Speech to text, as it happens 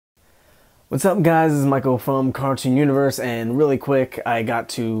What's up, guys? This is Michael from Cartoon Universe, and really quick, I got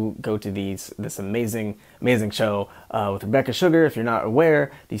to go to this amazing show with Rebecca Sugar. If you're not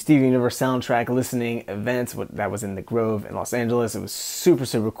aware, the Steven Universe soundtrack listening event that was in the Grove in Los Angeles. It was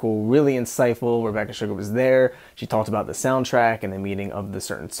super cool, really insightful. Rebecca Sugar was there. She talked about the soundtrack and the meaning of the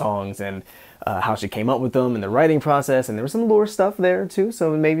certain songs and how she came up with them and the writing process. And there was some lore stuff there too,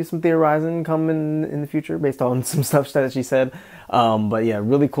 so maybe some theorizing coming in the future based on some stuff that she said. But yeah,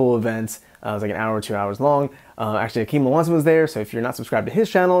 really cool event. It was like an hour or 2 hours long. Actually, Akeem Alonso was there, so if you're not subscribed to his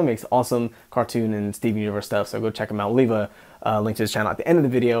channel, he makes awesome cartoon and Steven Universe stuff, so go check him out. We'll leave a link to his channel at the end of the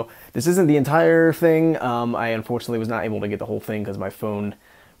video. This isn't the entire thing. I unfortunately was not able to get the whole thing because my phone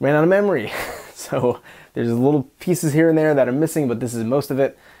ran out of memory. So there's little pieces here and there that are missing, but this is most of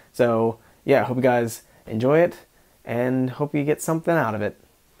it. So yeah, I hope you guys enjoy it, and hope you get something out of it.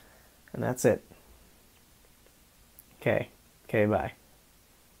 And that's it. Okay, bye.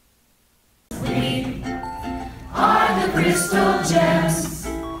 We are the crystal gems,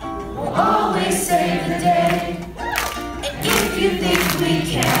 we'll always save the day. And if you think we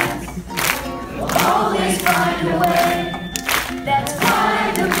can't, we'll always find a way. That's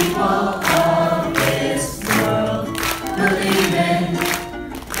why the people of this world believe in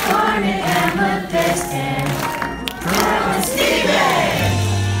garnet, amethyst, and pearl and Steven.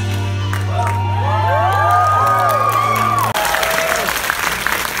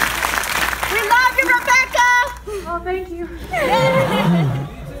 Thank you.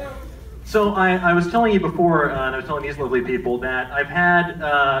 So I was telling you before, and I was telling these lovely people, that I've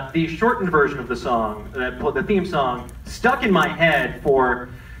had the shortened version of the song, the theme song, stuck in my head for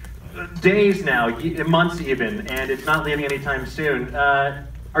days now, months even, and it's not leaving anytime soon.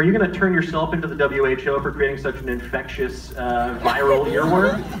 Are you going to turn yourself into the WHO for creating such an infectious viral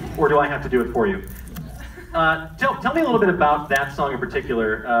earworm, or do I have to do it for you? Tell me a little bit about that song in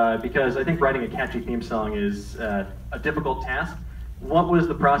particular, because I think writing a catchy theme song is a difficult task. What was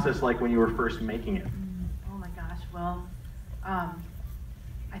the process like when you were first making it? Oh my gosh, well, I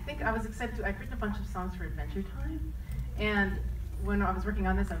think I was excited to, I'd written a bunch of songs for Adventure Time, and when I was working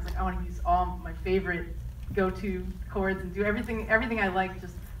on this, I was like, I want to use all my favorite go-to chords and do everything I like,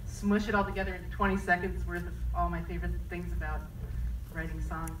 just smush it all together in 20 seconds worth of all my favorite things about writing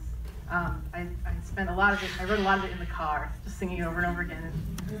songs. I spent a lot of it, I wrote a lot of it in the car, just singing it over and over again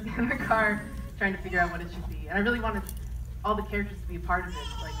in the car, trying to figure out what it should be. And I really wanted all the characters to be a part of it,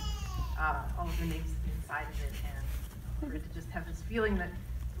 like all of the names to be inside of it, and for it to just have this feeling that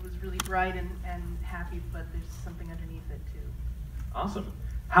it was really bright and happy, but there's something underneath it too. Awesome.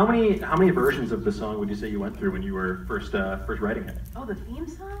 How many versions of the song would you say you went through when you were first writing it? Oh, the theme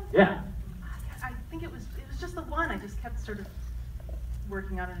song? Yeah. I think it was just the one. I just kept sort of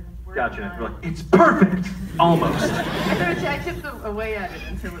working on it and working Gotcha. on it. You're like, it's perfect! Almost. I chipped away at it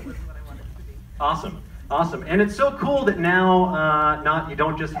until it was what I wanted it to be. Awesome. Awesome. And it's so cool that now you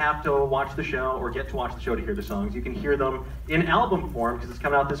don't just have to watch the show or get to watch the show to hear the songs. You can hear them in album form because it's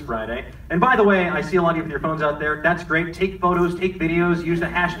coming out this Friday. And by the way, I see a lot of you with your phones out there. That's great. Take photos, take videos, use the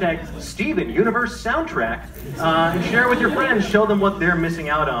hashtag Steven Universe Soundtrack, and share it with your friends. Show them what they're missing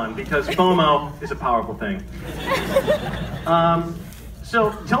out on, because FOMO is a powerful thing.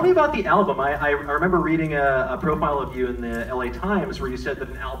 So tell me about the album. I remember reading a profile of you in the LA Times where you said that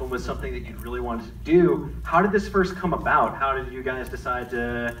an album was something that you'd really wanted to do. How did this first come about? How did you guys decide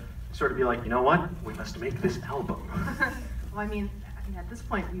to sort of be like, you know what, we must make this album? Well, I mean, at this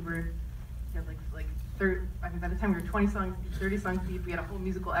point we were, by the time we were 20 songs, 30 songs deep, we had a whole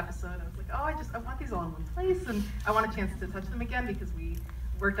musical episode. I was like, oh, I want these all in one place, and I want a chance to touch them again because we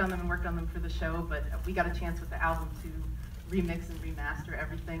worked on them for the show, but we got a chance with the album to remix and remaster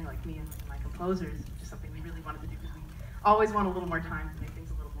everything, like me and my composers, which is something we really wanted to do because we always want a little more time to make things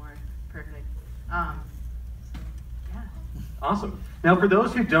a little more perfect. So, yeah. Awesome. Now, for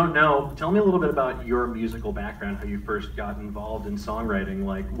those who don't know, tell me a little bit about your musical background, how you first got involved in songwriting.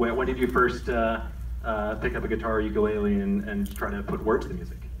 Like, when did you first pick up a guitar or ukulele and try to put words to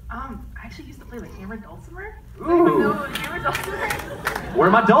music? I actually used to play the hammer dulcimer. Ooh. No, hammer dulcimer. Where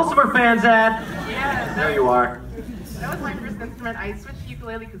are my dulcimer fans at? Yeah. There you are. That was my first instrument. I switched to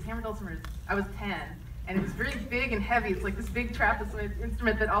ukulele because hammer dulcimer, I was 10, and it was very big and heavy. It's like this big trapezoid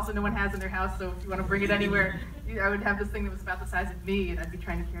instrument that also no one has in their house, so if you want to bring it anywhere, I would have this thing that was about the size of me, and I'd be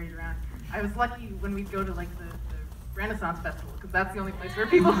trying to carry it around. I was lucky when we'd go to like the Renaissance Festival, because that's the only place where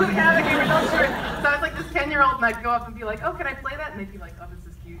people would have a hammer dulcimer. So I was like this 10year-old, and I'd go up and be like, oh, can I play that? And they'd be like, oh, this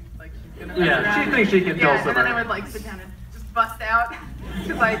is cute. Like, she's gonna mess around. Yeah, she thinks she can dulcimer. And then I would like sit down and just bust out,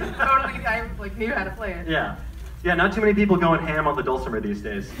 because I knew how to play it. Yeah. Yeah, not too many people going ham on the dulcimer these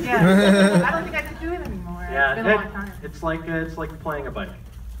days. Yeah, I don't think I could do it anymore. Yeah, it's been a long time. It's like playing a bike.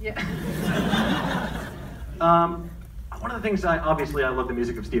 Yeah. One of the things, obviously I love the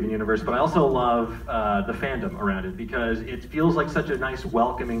music of Steven Universe, but I also love the fandom around it because it feels like such a nice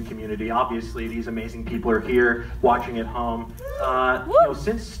welcoming community. Obviously these amazing people are here watching at home.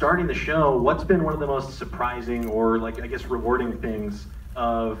 Since starting the show, what's been one of the most surprising or like, I guess, rewarding things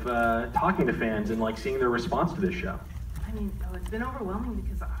of talking to fans and like seeing their response to this show? I mean, it's been overwhelming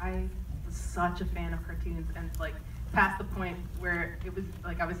because I was such a fan of cartoons and like past the point where it was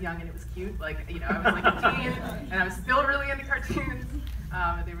like I was young and it was cute. Like, you know, I was like a teen and I was still really into cartoons.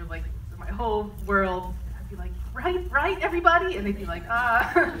 And they were like my whole world. I'd be like, right, everybody? And they'd be like,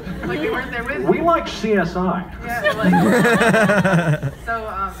 like they weren't there with me. We like CSI. Yeah, like,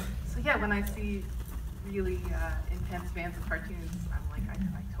 so yeah, when I see really intense fans of cartoons, I'm like, I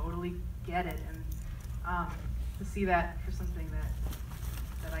totally get it. And to see that for something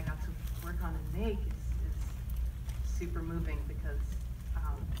that I got to work on and make is super moving because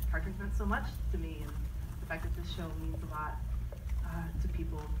cartoons meant so much to me, and the fact that this show means a lot to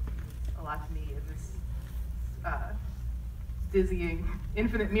people, means a lot to me in this dizzying,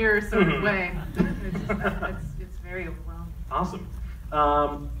 infinite mirror sort of way. It's very overwhelming. Awesome.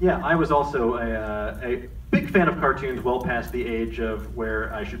 Yeah, I was also a big fan of cartoons well past the age of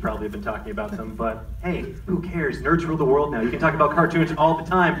where I should probably have been talking about them, but hey, who cares? Nerds rule the world now. You can talk about cartoons all the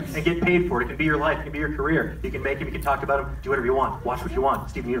time and get paid for it. It can be your life, it can be your career. You can make them, you can talk about them, do whatever you want, watch what you want.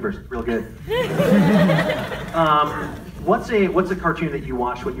 Steven Universe, real good. What's a cartoon that you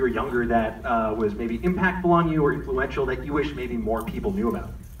watched when you were younger that was maybe impactful on you or influential that you wish maybe more people knew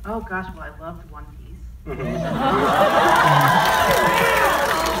about? Oh gosh, well I loved One Piece.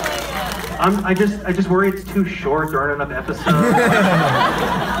 I just worry it's too short. There aren't enough episodes.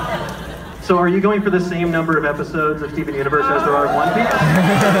 So are you going for the same number of episodes of Steven Universe as there are of One Piece?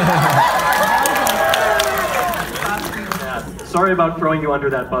 Yeah. Sorry about throwing you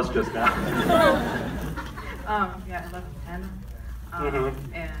under that bus just now. Yeah, I love Ten. And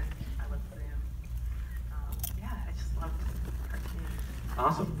I love Sam. Yeah, I just love cartoons.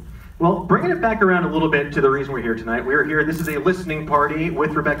 Awesome. Well, bringing it back around a little bit to the reason we're here tonight. We're here, this is a listening party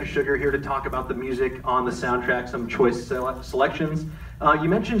with Rebecca Sugar here to talk about the music on the soundtrack, some choice selections. You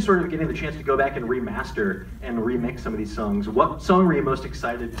mentioned sort of getting the chance to go back and remaster and remix some of these songs. What song were you most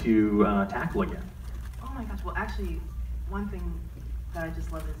excited to tackle again? Oh my gosh, well actually, one thing that I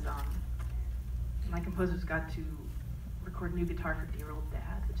just love is my composers got to record new guitar for Dear Old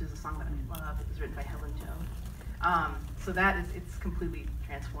Dad, which is a song that I love. It was written by Helen Joe. So that is, it's completely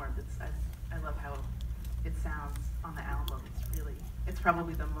transformed. I love how it sounds on the album. It's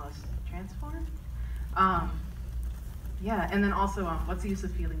probably the most transformed. Yeah, and then also, What's the Use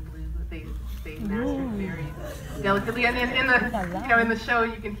of Feeling Blue? They mastered very delicately, and in the show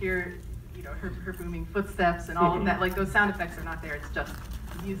you can hear, her booming footsteps and all of that. Like those sound effects are not there. It's just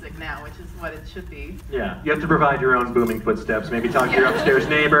music now, which is what it should be. Yeah, you have to provide your own booming footsteps. Maybe talk to your upstairs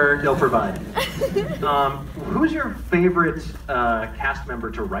neighbor, they'll provide. Who's your favorite cast member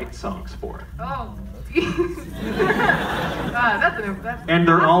to write songs for? Oh, that's and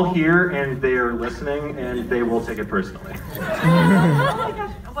they're all here and they're listening and they will take it personally. Oh my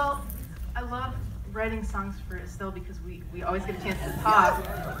gosh, well, I love writing songs for Estelle because we always get a chance to talk.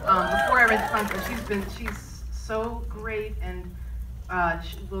 Before I write the songs, and she's so great, and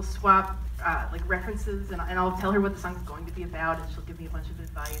we'll swap like references, and I'll tell her what the song's going to be about, and she'll give me a bunch of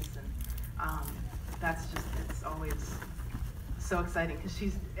advice, and it's always so exciting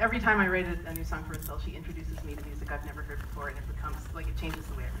because every time I write a new song for Estelle, she introduces me to music I've never heard before, and it becomes like it changes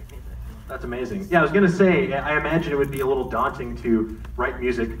the way I write music. That's amazing. Yeah, I was gonna say, I imagine it would be a little daunting to write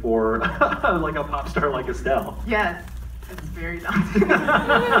music for like a pop star like Estelle. Yes, it's very daunting.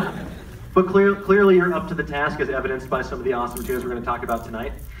 But clearly you're up to the task, as evidenced by some of the awesome tunes we're going to talk about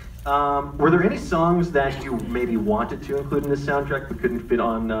tonight. Were there any songs that you maybe wanted to include in this soundtrack but couldn't fit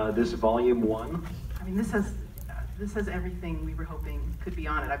on this volume 1? I mean, this has everything we were hoping could be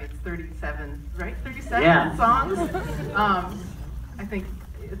on it. I mean, it's 37, right? 37 songs. I think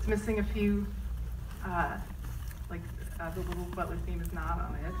it's missing a few, like the Little Butler theme is not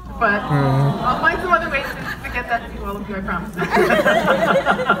on it. But I'll find some other ways to get that to all of you, I promise.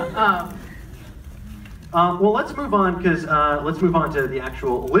 Well, let's move on, because let's move on to the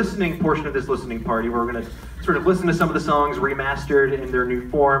actual listening portion of this listening party, where we're going to sort of listen to some of the songs remastered in their new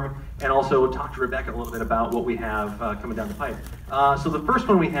form, and also talk to Rebecca a little bit about what we have coming down the pipe. So the first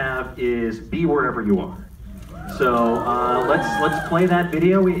one we have is Be Wherever You Are. So let's play that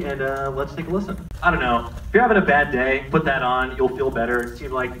video and let's take a listen. I don't know. If you're having a bad day, put that on. You'll feel better. It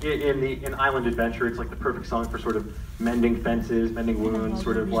seems like in Island Adventure, it's like the perfect song for sort of mending fences, mending wounds,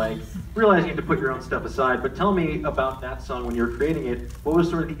 sort of like realizing you have to put your own stuff aside. But tell me about that song when you were creating it. What was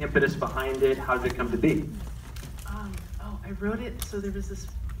sort of the impetus behind it? How did it come to be? I wrote it, so there was this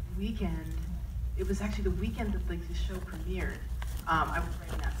weekend. It was actually the weekend that like the show premiered. I was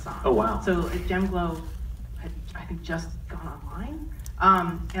writing that song. Oh wow! So Gem Glow had, I think, just gone online,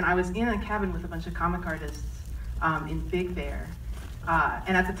 and I was in a cabin with a bunch of comic artists in Big Bear,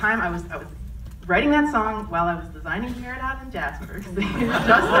 and at the time I was writing that song while I was designing Peridot and Jasper, because they were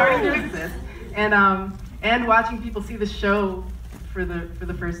just starting to exist, and watching people see the show for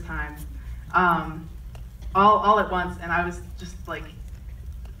the first time, all at once, and I was just like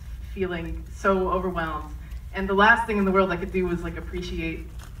feeling so overwhelmed. And the last thing in the world I could do was like appreciate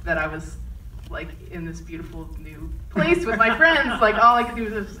that I was like in this beautiful new place with my friends. Like all I could do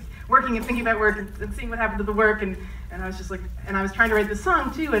was just, like, working and thinking about work and seeing what happened to the work. And I was just like, and I was trying to write this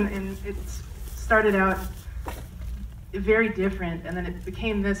song too. And it started out very different. And then it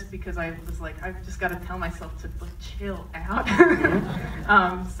became this because I was like, I've just got to tell myself to like chill out.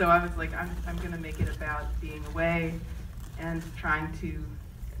 So I was like, I'm going to make it about being away and trying to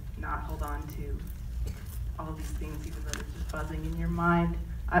not hold on to all these things, even though they're just buzzing in your mind.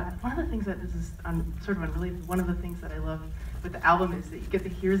 One of the things that this is sort of unrelated. One of the things that I love with the album is that you get to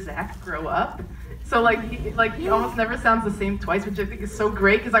hear Zach grow up. So like he almost never sounds the same twice, which I think is so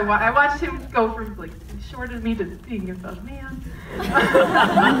great because I watched him go from like short as me to being a man,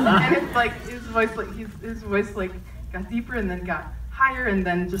 and it's like his voice like got deeper and then got higher and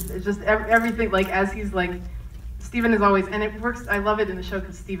then just everything like as he's like. Steven is always, and it works, I love it in the show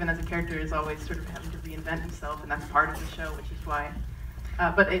because Steven as a character is always sort of having to reinvent himself, and that's part of the show, which is why,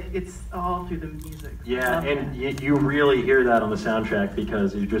 but it's all through the music. So yeah, and you really hear that on the soundtrack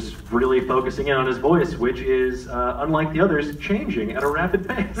because you're just really focusing in on his voice, which is, unlike the others, changing at a rapid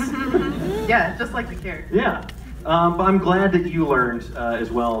pace. Yeah, just like the character. Yeah, but I'm glad that you learned as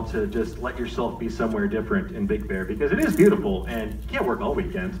well to just let yourself be somewhere different in Big Bear because it is beautiful and you can't work all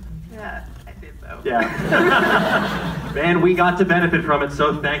weekend. Yeah. So. Yeah. Man, we got to benefit from it,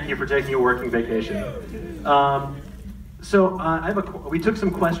 so thank you for taking a working vacation. We took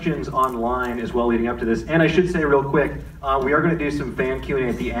some questions online as well leading up to this, and I should say real quick, we are going to do some fan Q&A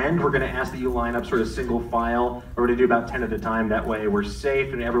at the end. We're going to ask that you line up sort of single file. We're going to do about 10 at a time. That way we're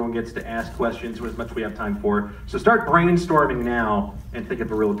safe and everyone gets to ask questions for as much as we have time for. So start brainstorming now and think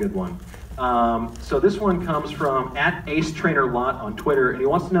of a real good one. So this one comes from @AceTrainerLot on Twitter, and he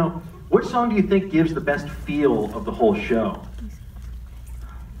wants to know, which song do you think gives the best feel of the whole show?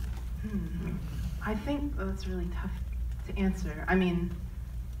 I think that's really tough to answer. I mean,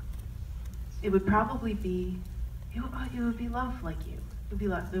 it would probably be, it would be Love Like You. It would be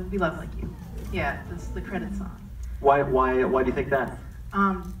Love Like You. Yeah, that's the credit song. Why do you think that?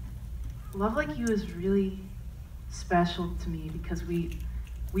 Love Like You is really special to me because we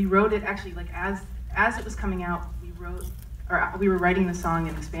wrote it actually like as it was coming out, we were writing the song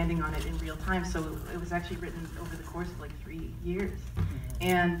and expanding on it in real time, so it was actually written over the course of like 3 years.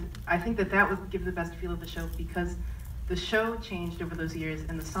 And I think that would give the best feel of the show because the show changed over those years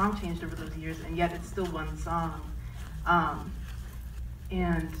and the song changed over those years, and yet it's still one song.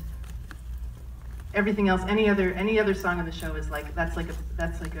 And everything else, any other song in the show is like that's like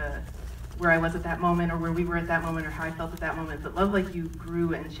a where I was at that moment or where we were at that moment or how I felt at that moment. But Love Like You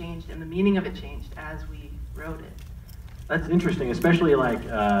grew and changed, and the meaning of it changed as we wrote it. That's interesting, especially like,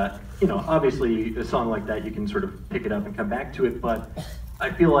 obviously a song like that, you can sort of pick it up and come back to it, but I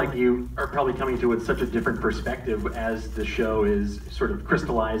feel like you are probably coming to it with such a different perspective as the show is sort of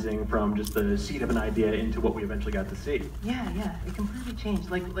crystallizing from just the seed of an idea into what we eventually got to see. Yeah, it completely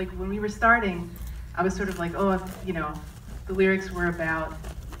changed. Like when we were starting, I was sort of like, oh, the lyrics were about,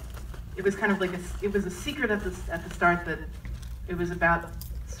 it was kind of like, it was a secret at the start that it was about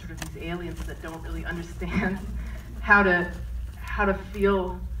sort of these aliens that don't really understand how to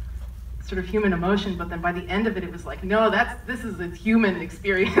feel sort of human emotion, but then by the end of it, it was like, no, this is a human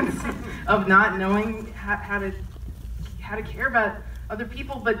experience of not knowing how to care about other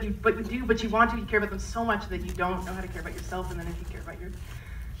people, but you want to. You care about them so much that you don't know how to care about yourself, and then if you care about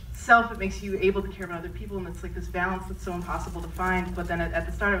yourself, it makes you able to care about other people, and it's like this balance that's so impossible to find. But then at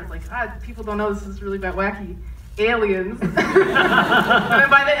the start, I was like, people don't know this is really about wacky aliens. And then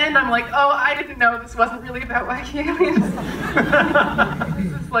by the end, I'm like, oh, I didn't know this wasn't really about wacky aliens.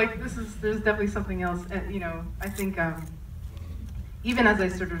 There's definitely something else. And, I think even as I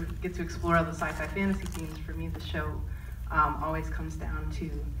sort of get to explore all the sci-fi fantasy themes, for me, the show always comes down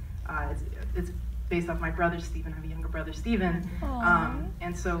to, it's based off my brother Stephen. I have a younger brother Stephen,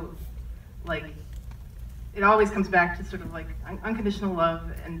 and so like it always comes back to sort of like unconditional love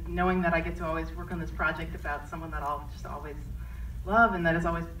and knowing that I get to always work on this project about someone that I'll just always love and that has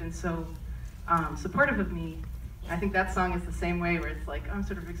always been so supportive of me. I think that song is the same way, where it's like I'm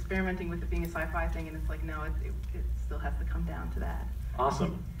sort of experimenting with it being a sci-fi thing, and it's like, no, it still has to come down to that.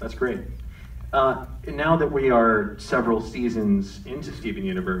 Awesome, that's great. Now that we are several seasons into Steven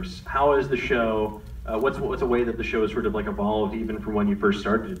Universe, how is the show, what's a way that the show has sort of like evolved even from when you first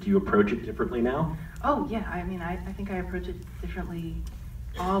started? Do you approach it differently now? Oh yeah, I mean, I think I approach it differently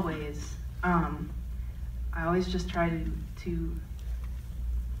always. I always just try to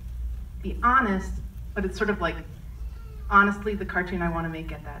be honest, but it's sort of like honestly the cartoon I want to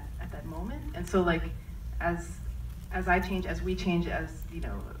make at that moment. And so like as I change, as we change, as you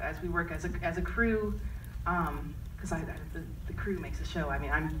know, as we work as a crew, because the crew makes a show. I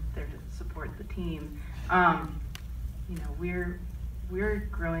mean, I'm there to support the team. You know, we're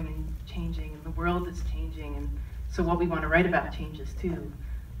growing and changing, and the world is changing, and so what we want to write about changes too.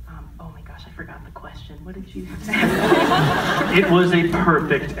 Oh my gosh, I forgot the question. What did you ask? It was a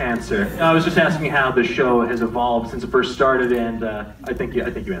perfect answer. I was just asking how the show has evolved since it first started, and I think you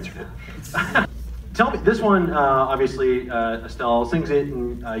answered it. Tell me, this one, obviously, Estelle sings it,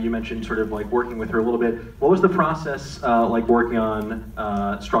 and you mentioned sort of like working with her a little bit. What was the process like working on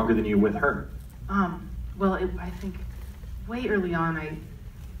Stronger Than You with her? Well, I think way early on,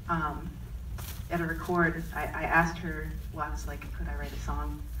 at a record, I asked her, well, I was like, could I write a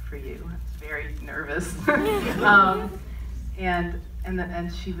song for you? I was very nervous. And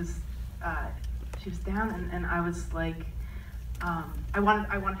she was down, and I was like, I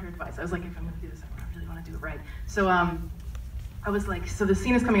wanted her advice. I was like, if I'm gonna do this, I really want to do it right. So I was like, so the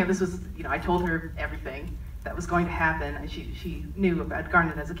scene is coming up. This was, you know, I told her everything that was going to happen. And she knew about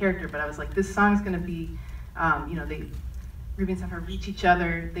Garnet as a character, but I was like, this song's gonna be, you know, Ruby and Sapphire reach each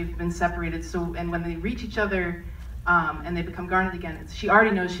other. They've been separated. So, and when they reach each other, and they become Garnet again, she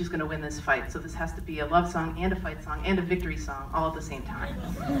already knows she's gonna win this fight. So this has to be a love song and a fight song and a victory song all at the same time.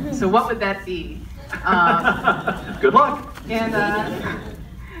 So what would that be? Good luck. And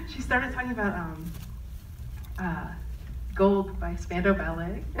she started talking about Gold by Spandau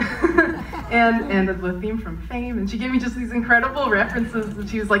Ballet and the theme from Fame, and she gave me just these incredible references, and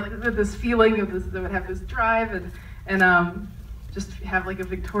she was like, this feeling of this, that would have this drive and just have like a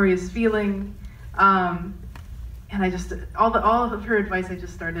victorious feeling. And I just, all of her advice, I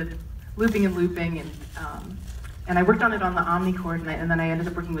just started looping, and I worked on it on the Omnichord, and then I ended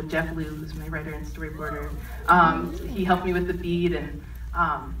up working with Jeff Liu, who's my writer and storyboarder. He helped me with the beat, and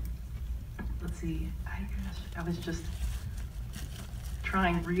let's see, I was just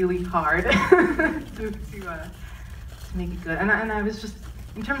trying really hard to make it good. And I was just,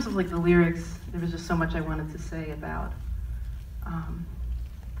 in terms of like the lyrics, there was just so much I wanted to say about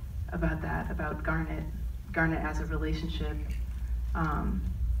that, about Garnet as a relationship,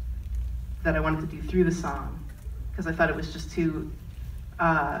 that I wanted to do through the song, because I thought it was just too,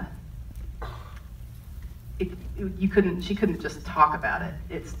 she couldn't just talk about it.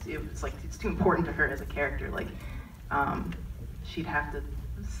 It was like, it's too important to her as a character. Like, she'd have to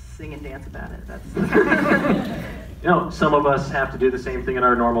sing and dance about it. That's. You know, some of us have to do the same thing in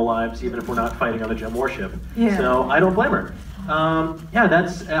our normal lives, even if we're not fighting on a gem warship. Yeah. So I don't blame her. Yeah,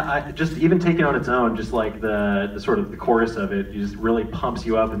 that's just even taken on its own, just like the sort of the chorus of it, just really pumps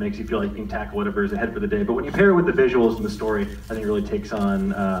you up and makes you feel like you can tackle whatever is ahead for the day. But when you pair it with the visuals and the story, I think it really takes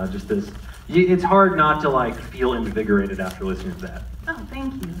on just this. It's hard not to like feel invigorated after listening to that. Oh,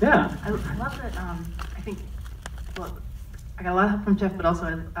 thank you. Yeah. I love that. I think, well, I got a lot of help from Jeff, but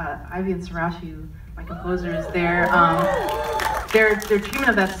also Ivy and Sarashu, my composers. Their treatment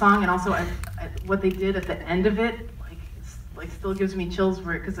of that song, and also what they did at the end of it, like still gives me chills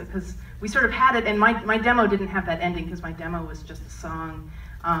for it, because we sort of had it, and my demo didn't have that ending, because my demo was just a song,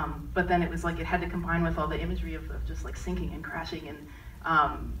 but then it was like it had to combine with all the imagery of just like sinking and crashing, and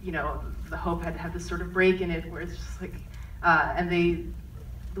you know, the hope had to have this sort of break in it where it's just like, and the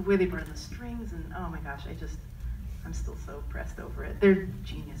way they brought in the strings, and oh my gosh, I'm still so pressed over it. They're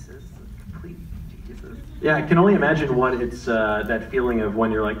geniuses, complete geniuses. Yeah, I can only imagine what it's that feeling of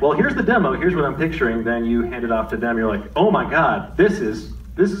when you're like, well, here's the demo, here's what I'm picturing, then you hand it off to them, you're like, oh my god, this is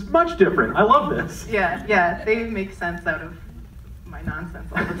much different. I love this. Yeah, they make sense out of my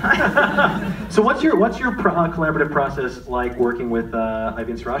nonsense all the time. So what's your collaborative process like working with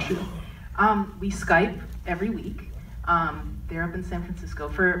Ivy and Sarashu? We Skype every week. They're up in San Francisco.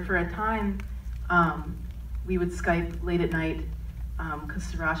 For a time, we would Skype late at night, because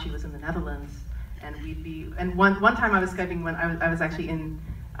Sarashu was in the Netherlands, and one time I was Skyping when I was actually in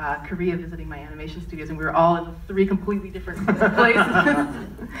Korea visiting my animation studios, and we were all in 3 completely different places.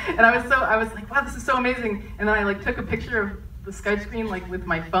 And I was like, wow, this is so amazing. And then I like took a picture of the Skype screen like with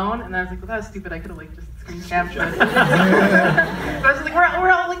my phone, and I was like, well, that was stupid. I could have like just screen captured it. But I was like,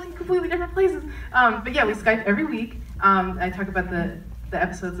 we're all like in completely different places. But yeah, we Skype every week. I talk about the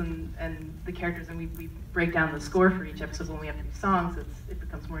episodes and the characters, and we break down the score for each episode. When we have to do songs, it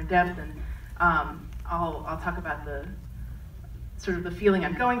becomes more in depth, and I'll talk about the sort of the feeling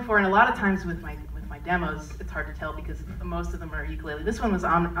I'm going for. And a lot of times with my demos, it's hard to tell because most of them are ukulele. This one was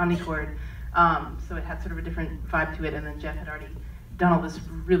omnichord, so it had sort of a different vibe to it. And then Jeff had already done all this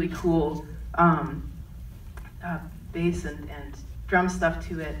really cool bass and drum stuff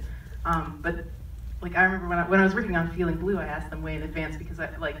to it. But like I remember when I was working on Feeling Blue, I asked them way in advance because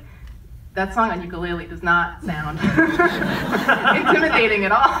that song on ukulele does not sound intimidating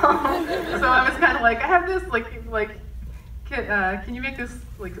at all. So I was kind of like, I have this can you make this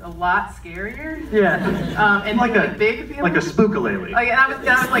like a lot scarier? Yeah. And like a big feeling? like a spookalele. And I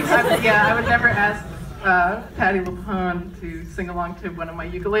was like, I would never ask Patty LaPone to sing along to one of my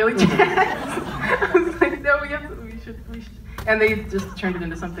ukulele jams. I was like, no, we should. And they just turned it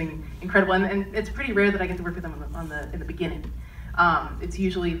into something incredible. And it's pretty rare that I get to work with them in the beginning. It's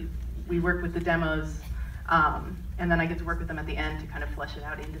usually we work with the demos, and then I get to work with them at the end to kind of flesh it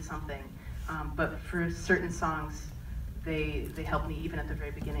out into something. But for certain songs, they help me even at the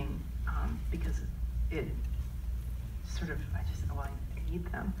very beginning because it sort of, I need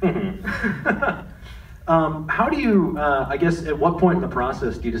them. How do you, I guess, at what point in the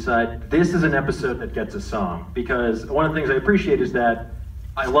process do you decide this is an episode that gets a song? Because one of the things I appreciate is that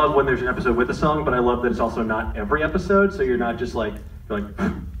I love when there's an episode with a song, but I love that it's also not every episode, so you're not just like,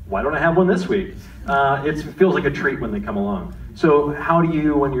 why don't I have one this week? It feels like a treat when they come along. So how do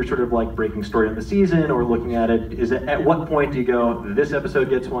you, when you're sort of like breaking story on the season or looking at it, at what point do you go, this episode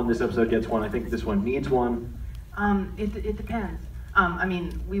gets one, this episode gets one, I think this one needs one? It depends. I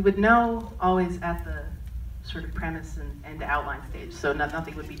mean, we would know always at the sort of premise and outline stage, so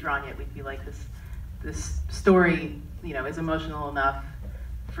nothing would be drawn yet. We'd be like, this story, is emotional enough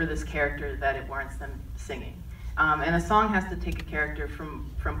for this character that it warrants them singing. And a song has to take a character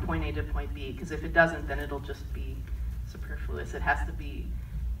from point A to point B, because if it doesn't, then it'll just be superfluous. It has to be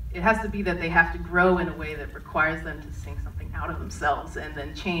that they have to grow in a way that requires them to sing something out of themselves and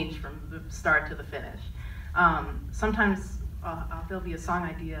then change from the start to the finish. Sometimes there'll be a song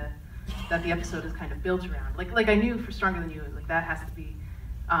idea that the episode is kind of built around. Like I knew for Stronger Than You, like that has to be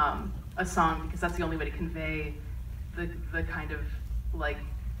a song because that's the only way to convey the kind of like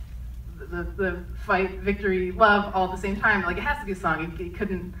the fight, victory, love all at the same time. Like it has to be a song. It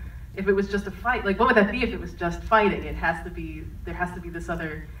couldn't, if it was just a fight, like what would that be if it was just fighting? There has to be this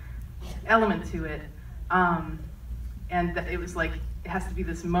other element to it. And that it was like, it has to be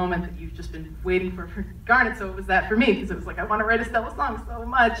this moment that you've just been waiting for Garnet, so it was that for me, because it was like, I want to write a Stella song so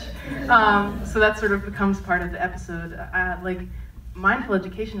much. So that sort of becomes part of the episode. Like, Mindful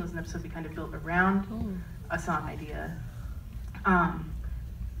Education was an episode we kind of built around a song idea.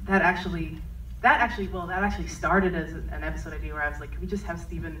 That actually started as an episode idea where I was like, can we just have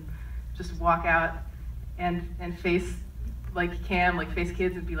Stephen just walk out and face like Cam, like face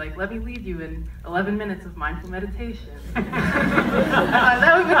kids and be like, let me lead you in 11 minutes of mindful meditation. Wouldn't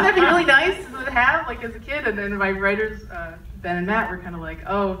that be really nice to have like as a kid? And then my writers, Ben and Matt, were kind of like,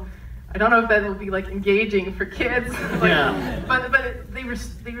 oh, I don't know if that will be like engaging for kids. Like, yeah. But they were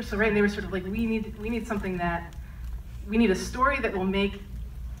so right, and they were sort of like, we need something we need a story that will make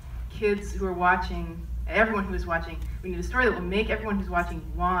kids who are watching, everyone who is watching, we need a story that will make everyone who's watching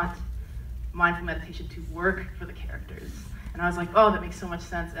want mindful meditation to work for the characters. And I was like, oh, that makes so much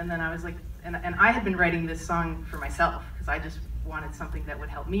sense. And then I was like, and I had been writing this song for myself because I just wanted something that would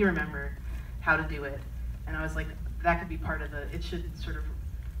help me remember how to do it. And I was like, that could be part of it should sort of,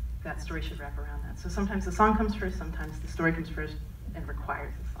 that story should wrap around that. So sometimes the song comes first, sometimes the story comes first and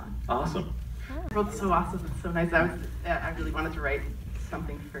requires the song. Awesome. The world's so awesome, it's so nice. I really wanted to write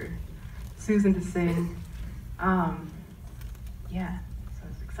something for Susan to sing. Yeah, so I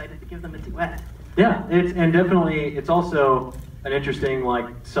was excited to give them a duet. Yeah, it's also an interesting like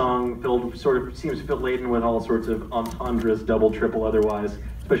song filled, sort of seems laden with all sorts of entendres, double, triple, otherwise.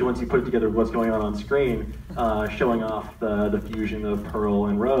 Especially once you put it together with what's going on screen, showing off the fusion of Pearl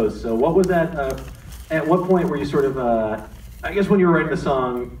and Rose. So what was that? At what point were you sort of? I guess when you were writing the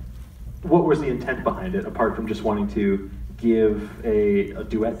song, what was the intent behind it, apart from just wanting to give a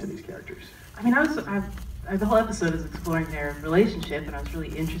duet to these characters? I mean, the whole episode is exploring their relationship, and I was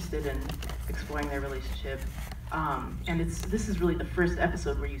really interested in exploring their relationship. And this is really the first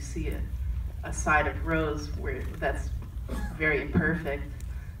episode where you see a side of Rose that's very imperfect.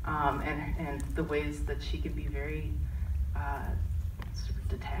 and the ways that she can be very sort of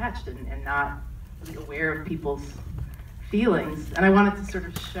detached and not really aware of people's feelings. And I wanted to sort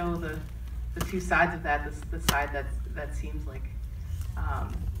of show the two sides of that, the side that seems like,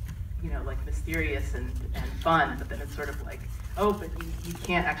 like mysterious and fun, but then it's sort of like, oh, but you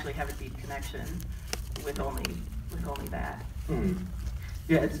can't actually have a deep connection with only that.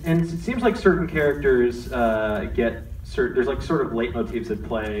 Yeah, and it seems like certain characters there's like sort of leitmotifs at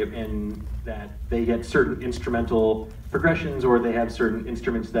play in that they get certain instrumental progressions, or they have certain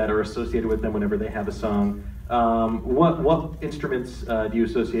instruments that are associated with them whenever they have a song. What instruments do you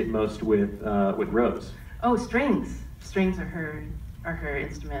associate most with Rose? Oh, strings. Strings are her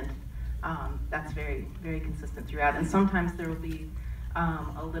instrument. That's very, very consistent throughout. And sometimes there will be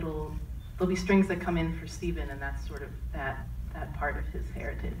there'll be strings that come in for Stephen, and that's sort of that part of his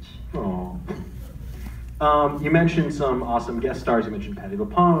heritage. Oh. You mentioned some awesome guest stars. You mentioned Patti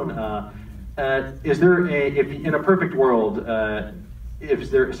LuPone. Is there if in a perfect world,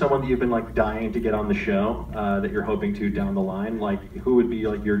 is there someone that you've been like dying to get on the show that you're hoping to down the line? Like, who would be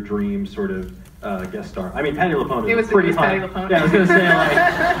like your dream sort of guest star? I mean, Patti LuPone is pretty high. Patti LuPone. Yeah, I was gonna say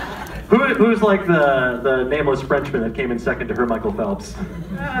like, who's like the nameless Frenchman that came in second to her Michael Phelps?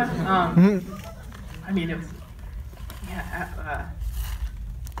 I mean, it was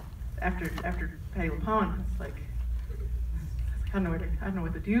after Patti LuPone, it's like I don't know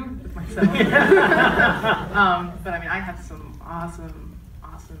what to do with myself. But I mean, I have some awesome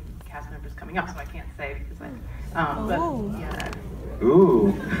cast members coming up, so I can't say because but yeah.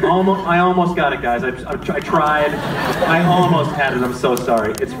 Ooh, I almost got it, guys. I tried. I almost had it. I'm so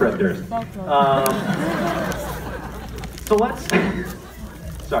sorry. It's Fred Durst. So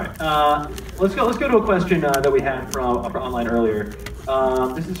let's go to a question that we had from online earlier.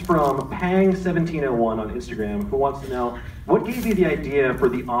 This is from Pang1701 on Instagram, who wants to know, what gave you the idea for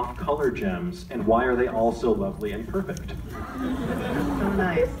the off-color gems, and why are they all so lovely and perfect? So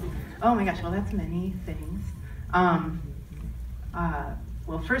nice. Oh my gosh, well that's many things.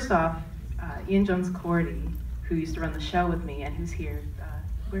 Well, first off, Ian Jones-Cordy, who used to run the show with me and who's here,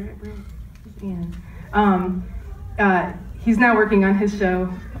 where's Ian? He's now working on his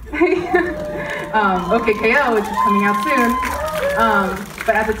show, OKKO, which is coming out soon.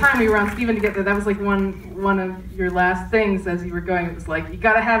 But at the time we were on Steven together, that was like one of your last things as you were going. It was like, you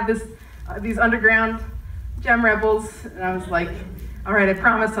gotta have these underground gem rebels. And I was like, all right, I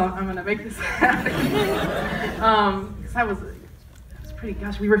promise I'm gonna make this happen. Because that was pretty,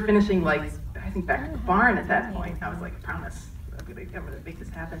 gosh, we were finishing like, I think Back to the Barn at that point. I was like, I promise, I'm gonna make this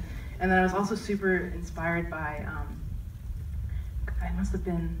happen. And then I was also super inspired by, I must have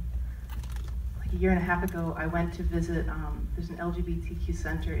been like a year and a half ago, I went to visit, there's an LGBTQ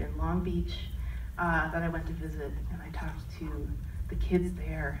center in Long Beach that I went to visit, and I talked to the kids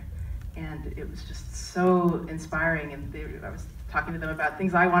there, and it was just so inspiring, and I was talking to them about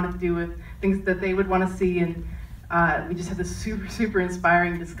things I wanted to do with things that they would want to see, and we just had this super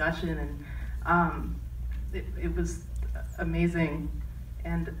inspiring discussion, and it was amazing,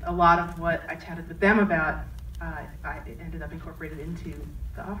 and a lot of what I chatted with them about I ended up incorporated into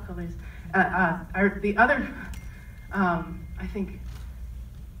the off colors. The other, I think,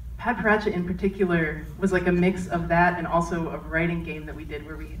 Pat Paracha in particular was like a mix of that and also a writing game that we did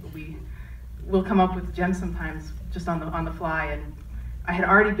where we'll come up with gems sometimes just on the fly. And I had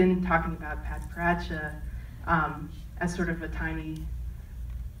already been talking about Pat Paracha as sort of a tiny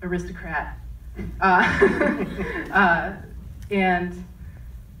aristocrat, and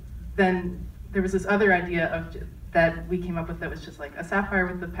then there was this other idea that we came up with that was just like a sapphire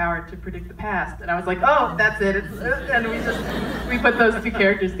with the power to predict the past. And I was like, oh, that's it. And we put those two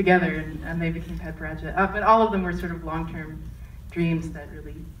characters together and they became Pat Paracha. But all of them were sort of long-term dreams that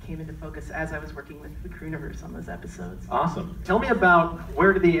really came into focus as I was working with the Crooniverse on those episodes. Awesome. Tell me about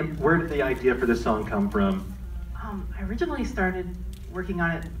where did the idea for this song come from? I originally started working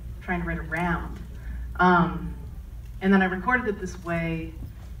on it, trying to write a round. And then I recorded it this way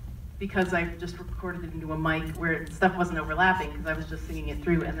because I just recorded it into a mic where stuff wasn't overlapping because I was just singing it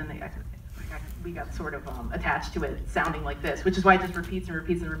through, and then we got sort of attached to it sounding like this, which is why it just repeats and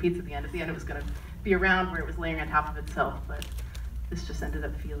repeats and repeats at the end. At the end it was going to be a round where it was layering on top of itself, but this just ended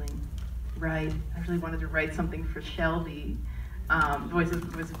up feeling right. I really wanted to write something for Shelby, voice of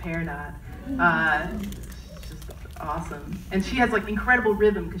Peridot. It's just awesome. And she has like incredible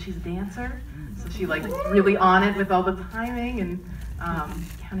rhythm because she's a dancer, so she like really on it with all the timing and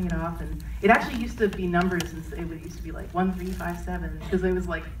counting it off, and it actually used to be numbers, and it used to be like 1, 3, 5, 7, because it was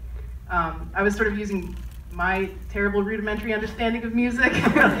like I was sort of using my terrible rudimentary understanding of music.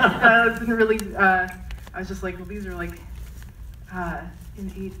 Didn't really. I was just like, well, these are like,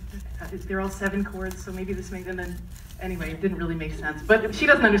 and 8. They're all 7 chords, so maybe this makes, and then, anyway, it didn't really make sense. But she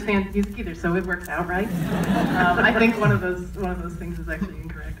doesn't understand music either, so it works out, right? I think one of those things is actually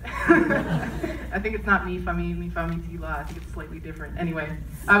incorrect. I think it's not mi, fa, mi, ti, la. I think it's slightly different. Anyway,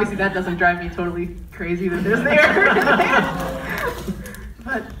 obviously that doesn't drive me totally crazy that there's an error in there.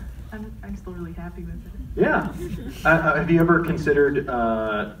 But I'm still really happy with it. Yeah. Have you ever considered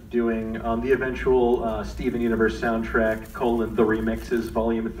doing the eventual Steven Universe soundtrack, the remixes,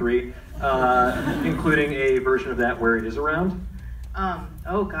 volume 3, including a version of that where it is around?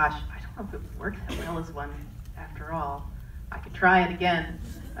 Oh gosh, I don't know if it would work that well as one after all. I could try it again.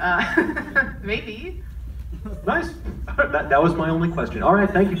 Maybe. Nice. That was my only question. All right,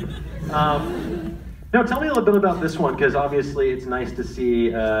 thank you. Now, tell me a little bit about this one, because obviously it's nice to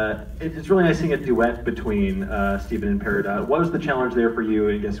see, it's really nice seeing a duet between Steven and Peridot. What was the challenge there for you,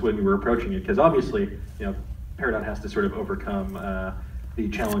 I guess, when you were approaching it? Because obviously, you know, Peridot has to sort of overcome the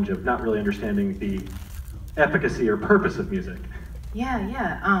challenge of not really understanding the efficacy or purpose of music.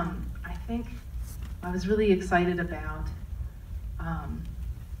 Yeah. I think I was really excited about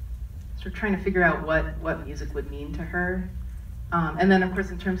sort of trying to figure out what music would mean to her. And then, of course,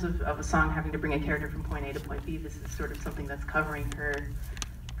 in terms of a song having to bring a character from point A to point B, this is sort of something that's covering her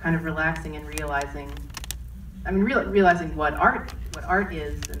kind of relaxing and realizing, realizing what art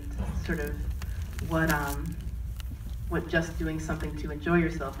is, and sort of what just doing something to enjoy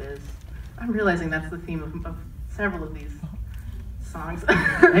yourself is. I'm realizing that's the theme of several of these songs.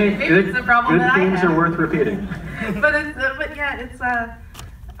 Hey, Maybe it's the problem good that themes I have. are worth repeating. but yeah, it's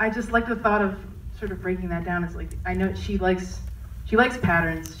I just like the thought of sort of breaking that down. It's like, I know she likes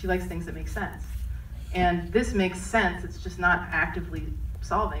patterns, she likes things that make sense. And this makes sense, it's just not actively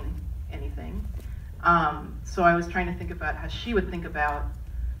solving anything. So I was trying to think about how she would think about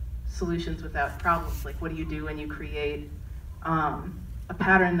solutions without problems. Like, what do you do when you create a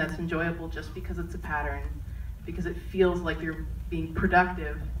pattern that's enjoyable just because it's a pattern, because it feels like you're being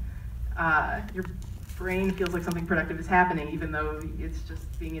productive. Your brain feels like something productive is happening, even though it's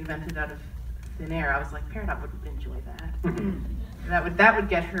just being invented out of thin air. I was like, Peridot would enjoy that. That would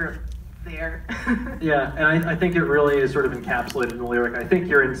get her there. Yeah, and I think it really is sort of encapsulated in the lyric. I think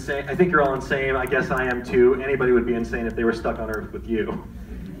you're insane. I think you're all insane. I guess I am too. Anybody would be insane if they were stuck on Earth with you.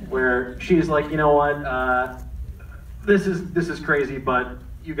 Where she's like, you know what? This is crazy, but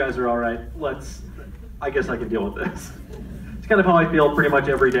you guys are all right. I guess I can deal with this. It's kind of how I feel pretty much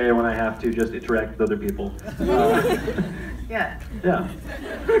every day when I have to just interact with other people. Yeah. Yeah,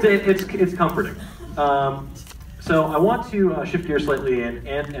 it's comforting. So I want to shift gears slightly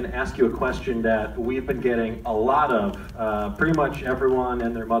and ask you a question that we've been getting a lot of. Pretty much everyone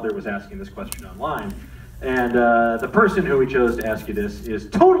and their mother was asking this question online. And the person who we chose to ask you this is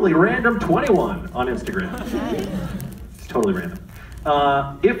Totally Random 21 on Instagram. It's totally random.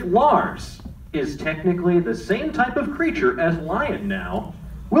 If Lars is technically the same type of creature as Lion now,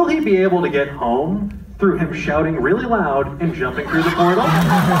 will he be able to get home through him shouting really loud and jumping through the portal?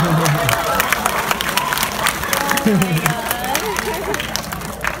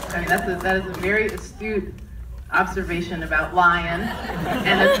 That is a very astute observation about Lion,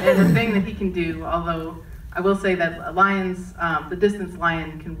 and a thing that he can do. Although I will say that lions, the distance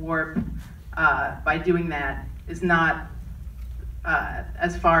Lion can warp by doing that is not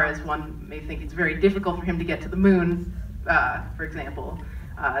as far as one may think. It's very difficult for him to get to the moon, for example.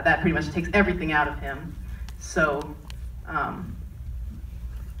 That pretty much takes everything out of him. So, kind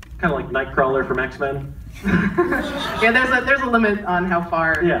of like Nightcrawler from X-Men. Yeah, there's a limit on how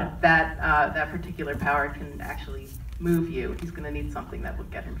far Yeah. that particular power can actually move you. He's going to need something that will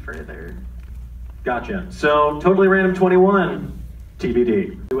get him further. Gotcha. So, Totally Random 21,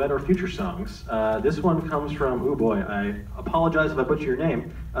 TBD. Duet or future songs. This one comes from, oh boy, I apologize if I butcher your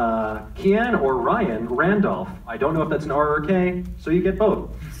name. Kian or Ryan Randolph. I don't know if that's an R or a K, so you get both.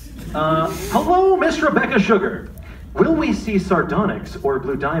 Hello, Miss Rebecca Sugar. Will we see Sardonyx or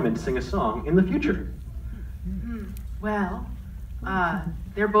Blue Diamond sing a song in the future? Well,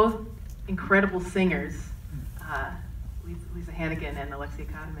 they're both incredible singers, Lisa Hannigan and Alexia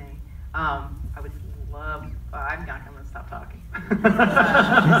Kadame. I would love, I'm not going to stop talking.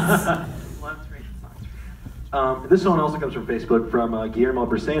 Love to write songs. This one also comes from Facebook from Guillermo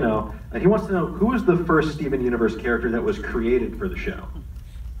Briseno, and he wants to know, who was the first Steven Universe character that was created for the show?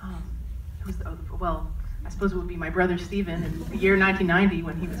 Well, I suppose it would be my brother Steven in the year 1990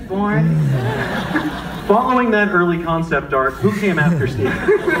 when he was born. Following that early concept art, who came after Steven?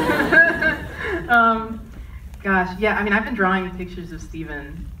 Gosh, yeah, I mean, I've been drawing pictures of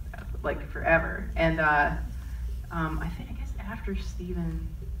Steven like forever, and I guess after Steven,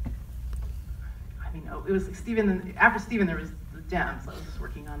 it was like Steven. After Steven, there was with gems. I was just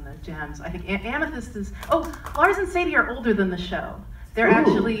working on the gems. I think Amethyst is, oh, Lars and Sadie are older than the show. They're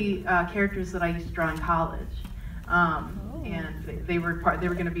actually characters that I used to draw in college. And they were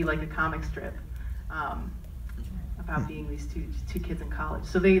going to be like a comic strip about being these two kids in college.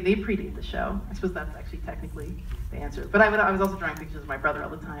 So they predate the show. I suppose that's actually technically the answer. But I was also drawing pictures of my brother all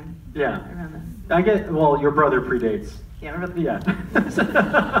the time. Yeah. Around then. I get, well, your brother predates. Yeah, my brother.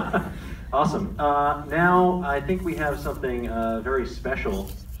 Yeah. Awesome. Now I think we have something very special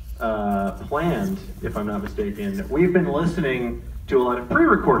planned, if I'm not mistaken. We've been listening to a lot of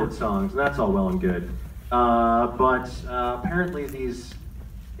pre-recorded songs, and that's all well and good. But apparently these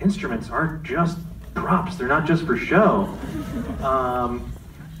instruments aren't just props. They're not just for show. I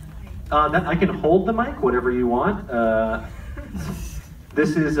can hold the mic, whatever you want.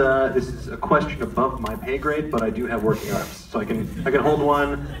 This is a question above my pay grade, but I do have working arms, so I can hold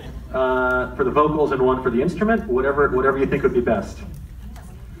one for the vocals and one for the instrument. Whatever you think would be best.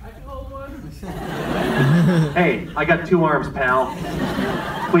 I can hold one. Hey, I got 2 arms, pal.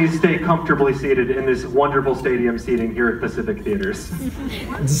 Please stay comfortably seated in this wonderful stadium seating here at Pacific Theaters.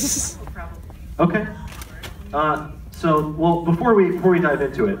 Okay. Well, before we dive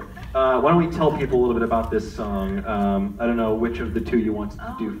into it, why don't we tell people a little bit about this song? I don't know which of the two you want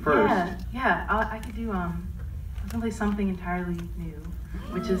to do first. Yeah. I could do. I was gonna play something entirely new,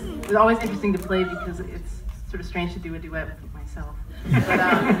 which is always interesting to play because it's sort of strange to do a duet with myself.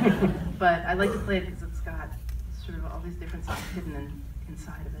 But I like to play it because it's got sort of all these different songs hidden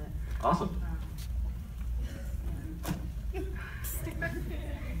inside of it. Awesome. Sometimes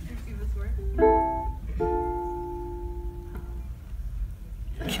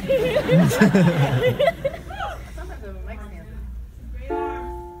I have a mic stand.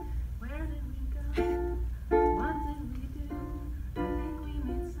 Where did we go? What did we do? I think we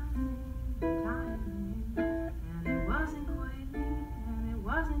made something entirely new. And it wasn't quite me, and it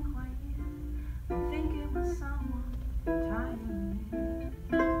wasn't quite you. I think it was someone entirely new.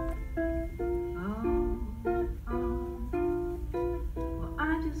 Well, I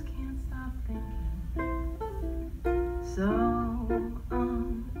just can't stop thinking. So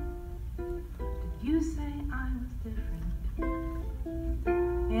you say I was different,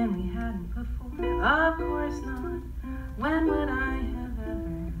 and we hadn't before. Of course not. When would I have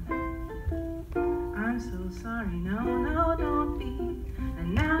ever? I'm so sorry. No, don't be.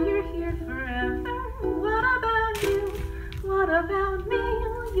 And now you're here forever. What about you? What about me?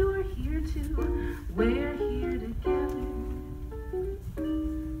 Oh, you're here too. We're here together.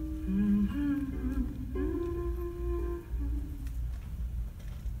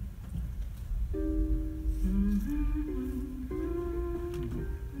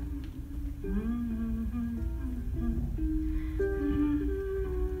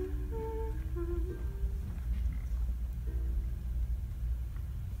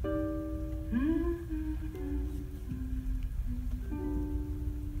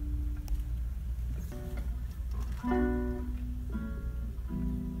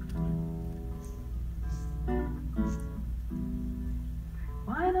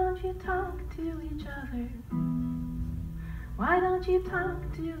 Why don't you talk to each other? Why don't you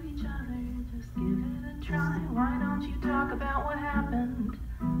talk to each other? Just give it a try. Why don't you talk about what happened?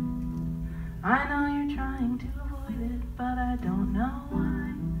 I know you're trying to avoid it, but I don't know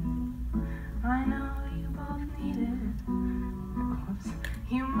why. I know you both need it.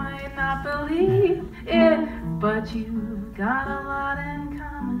 You might not believe it, but you've got a lot in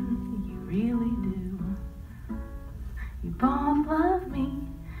common. You really do. You both love me,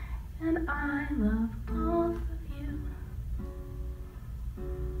 and I love both of you.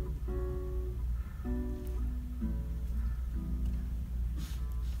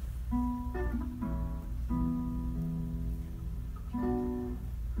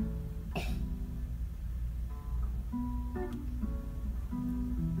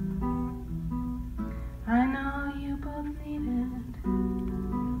 I know you both need it.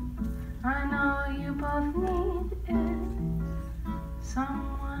 I know you both need it.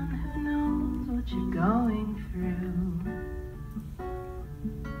 Someone who knows what you're going through.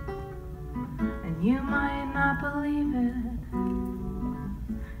 And you might not believe it.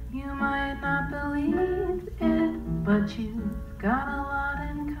 You might not believe it, but you've got a lot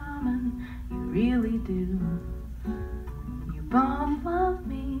in common. You really do. You both love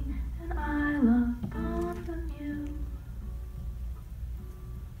me, and I love both of you.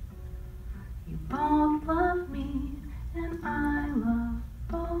 You both love me, and I love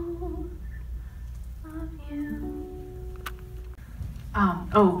both of you.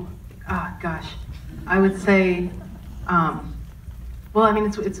 Gosh, I would say, well, I mean,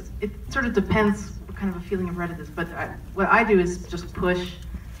 it sort of depends what kind of a feeling of reticence. But what I do is just push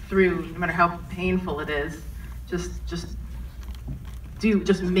through, no matter how painful it is. Just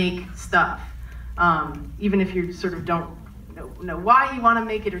make stuff. Even if you sort of don't know why you want to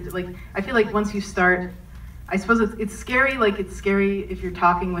make it, or like, I feel like once you start, I suppose it's scary. Like, it's scary if you're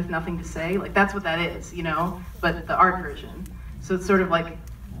talking with nothing to say. Like, that's what that is, you know. But the art version. So it's sort of like,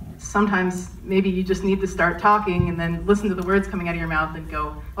 sometimes maybe you just need to start talking and then listen to the words coming out of your mouth and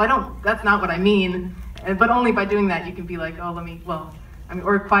go, well, that's not what I mean. But only by doing that you can be like, oh,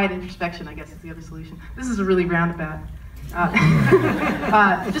 or quiet introspection, I guess, is the other solution. This is a really roundabout.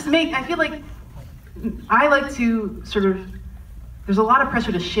 I feel like I like to sort of, there's a lot of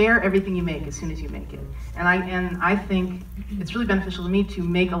pressure to share everything you make as soon as you make it. And I think it's really beneficial to me to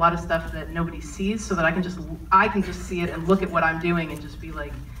make a lot of stuff that nobody sees, so that I can just see it and look at what I'm doing and just be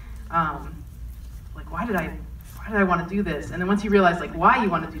like why did I want to do this? And then once you realize like why you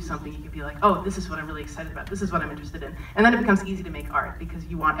want to do something, you can be like, oh, this is what I'm really excited about. This is what I'm interested in. And then it becomes easy to make art because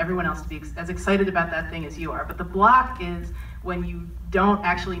you want everyone else to be as excited about that thing as you are. But the block is when you don't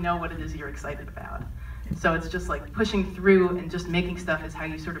actually know what it is you're excited about. So it's just like pushing through and just making stuff is how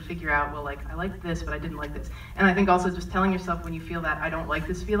you sort of figure out, well, like, I like this, but I didn't like this. And I think also just telling yourself when you feel that I don't like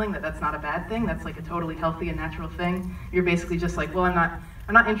this feeling, that's not a bad thing. That's like a totally healthy and natural thing. You're basically just like, well, I'm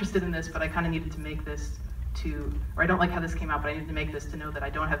not interested in this, but I kind of needed to make this or I don't like how this came out, but I needed to make this to know that I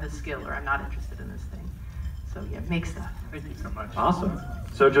don't have this skill, or I'm not interested in this thing. So yeah, make stuff. Thank you so much. Awesome.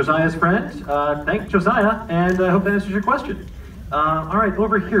 So Josiah's friend, thank Josiah, and I hope that answers your question. All right,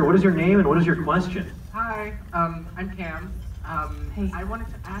 over here, what is your name and what is your question? Hi, I'm Cam. Hey. I wanted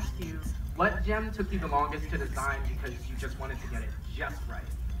to ask you, what gem took you the longest to design because you just wanted to get it just right?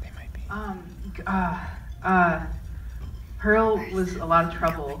 They might be. Pearl was a lot of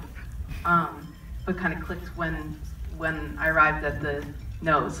trouble, but kind of clicked when I arrived at the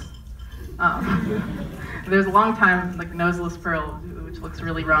nose. There's a long time, like, noseless Pearl, which looks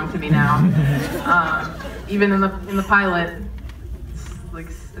really wrong to me now. Even in the pilot,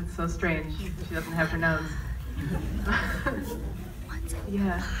 it's so strange. She doesn't have her nose.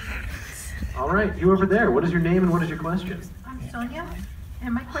 Yeah. All right, you over there. What is your name and what is your question? I'm Sonia,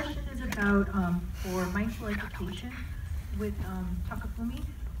 and my question is about for mindful education with Takafumi.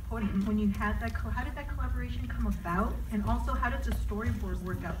 When you had that, how did that collaboration come about, and also how did the storyboard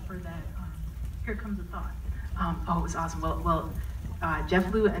work out for that? Here Comes a Thought. It was awesome. Well,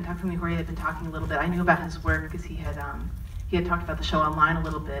 Jeff Liu and Takafumi Hori had been talking a little bit. I knew about his work because he had talked about the show online a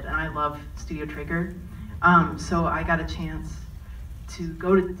little bit, and I love Studio Trigger. So I got a chance to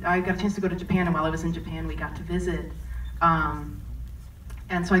go to Japan, and while I was in Japan, we got to visit.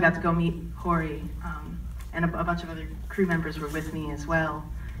 And so I got to go meet Hori, and a bunch of other crew members were with me as well.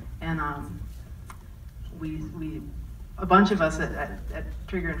 And a bunch of us at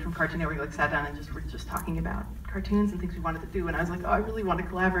Trigger and from Cartoon Network sat down and were just talking about cartoons and things we wanted to do. And I was like, oh, I really want to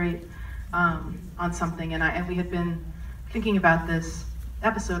collaborate on something. And we had been thinking about this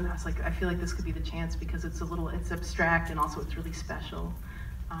episode, and I was like, I feel like this could be the chance because it's abstract and also it's really special.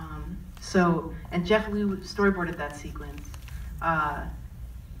 And Jeff Liu storyboarded that sequence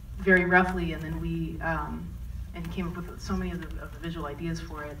very roughly, and then we came up with so many of the visual ideas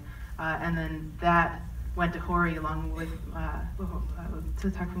for it. And then that went to Hori along with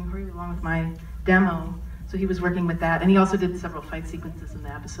Hori along with my demo. So he was working with that, and he also did several fight sequences in the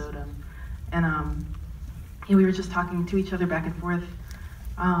episode. We were just talking to each other back and forth.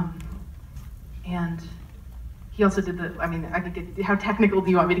 And he also did how technical do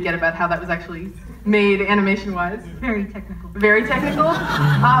you want me to get about how that was actually made animation-wise? Very technical. Very technical?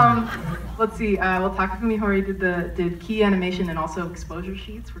 Let's see, Takafumi Hori did key animation and also exposure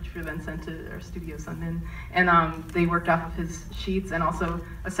sheets, which were then sent to our studio Sunmin. And they worked off of his sheets, and also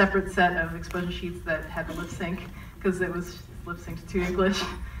a separate set of exposure sheets that had the lip sync, because it was lip synced to English.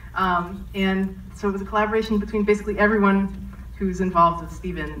 And so it was a collaboration between basically everyone who's involved with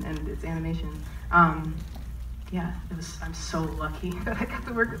Steven and its animation. Yeah, I'm so lucky that I got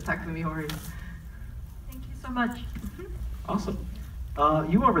to work with Takafumi Hori. Thank you so much. Awesome.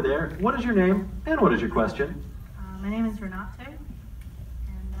 You over there, what is your name and what is your question? My name is Renate,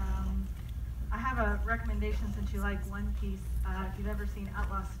 and I have a recommendation since you like One Piece. If you've ever seen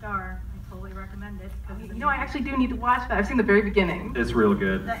Outlaw Star, I totally recommend it. I actually do need to watch that. I've seen the very beginning. It's real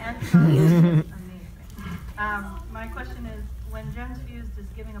good. The end is amazing. My question is, when gems fused, is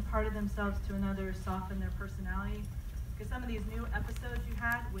giving a part of themselves to another soften their personality? Because some of these new episodes you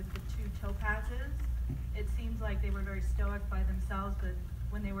had with the two topazes, it seems like they were very stoic by themselves, but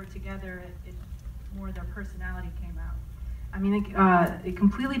when they were together, more their personality came out. I mean, it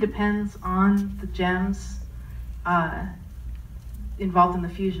completely depends on the gems involved in the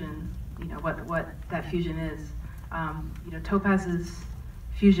fusion. what that fusion is. Topaz's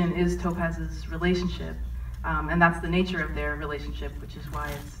fusion is Topaz's relationship, and that's the nature of their relationship, which is why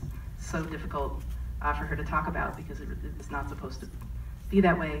it's so difficult for her to talk about, because it's not supposed to be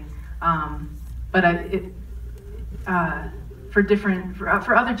that way.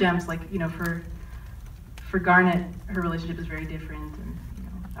 For other gems, like for Garnet, her relationship is very different,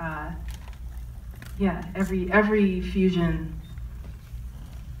 and every fusion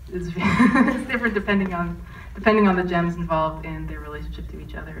is is different depending on the gems involved and their relationship to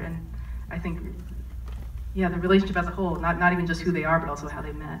each other. And I think, the relationship as a whole, not even just who they are, but also how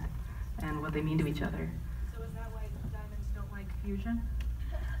they met and what they mean to each other. So is that why diamonds don't like fusion?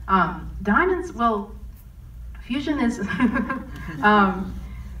 Diamonds, well, fusion is,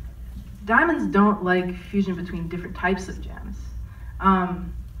 diamonds don't like fusion between different types of gems.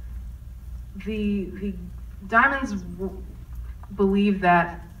 The diamonds believe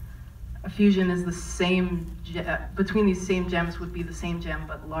that a fusion is the same, between these same gems would be the same gem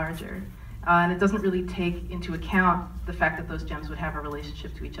but larger. And it doesn't really take into account the fact that those gems would have a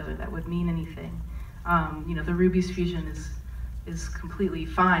relationship to each other that would mean anything. The ruby's fusion is completely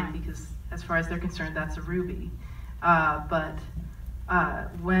fine, because as far as they're concerned, that's a ruby. But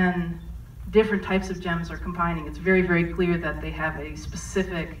when different types of gems are combining, it's very, very clear that they have a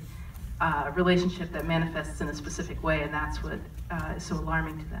specific relationship that manifests in a specific way, and that's what is so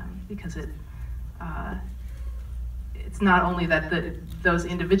alarming to them, because it's not only that those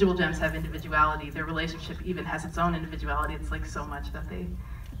individual gems have individuality, their relationship even has its own individuality. It's like so much that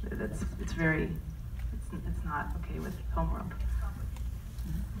it's not okay with Homeworld.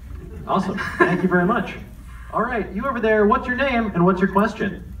 Awesome. Thank you very much. All right, you over there, what's your name and what's your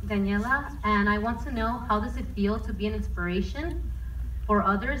question? Daniela, and I want to know, how does it feel to be an inspiration for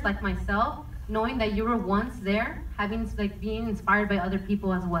others like myself, knowing that you were once there, being inspired by other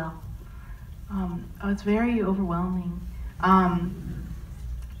people as well? It's very overwhelming.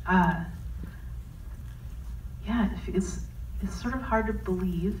 It's sort of hard to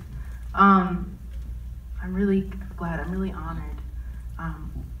believe. I'm really glad, I'm really honored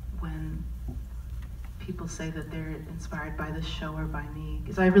when people say that they're inspired by this show or by me,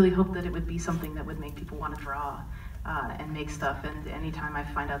 because I really hope that it would be something that would make people want to draw and make stuff, and anytime I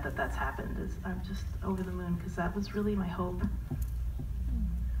find out that that's happened, I'm just over the moon, because that was really my hope.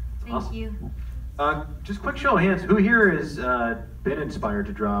 Thank Awesome. you. Just quick show of hands, who here has been inspired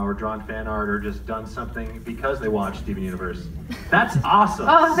to draw or drawn fan art or just done something because they watched Steven Universe? That's awesome.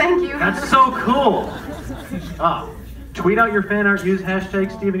 Oh, thank you. That's so cool. Tweet out your fan art, use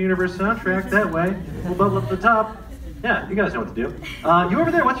hashtag Steven Universe Soundtrack, that way we'll bubble up the top. Yeah, you guys know what to do. You over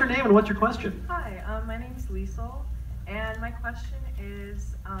there, what's your name and what's your question? Hi, my name's Liesel, and my question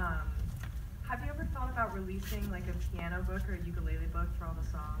is, have you ever thought about releasing like a piano book or a ukulele book for all the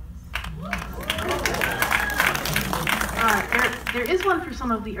songs? There is one for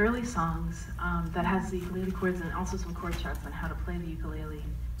some of the early songs that has the ukulele chords and also some chord charts on how to play the ukulele,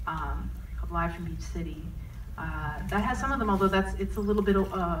 called Live from Beach City. That has some of them, although it's a little bit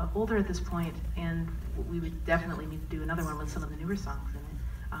older at this point, and we would definitely need to do another one with some of the newer songs in it.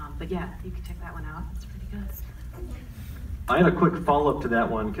 But yeah, you can check that one out. It's pretty good. I had a quick follow-up to that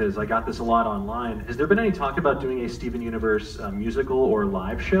one because I got this a lot online. Has there been any talk about doing a Steven Universe musical or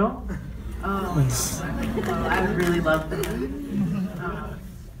live show? Oh, I would really love that.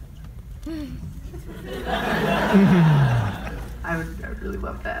 I would really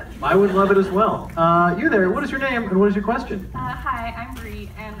love that. I would love it as well. You there, what is your name and what is your question? Hi, I'm Bree,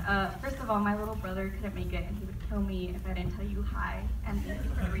 and first of all, my little brother couldn't make it, and he would kill me if I didn't tell you hi, and thank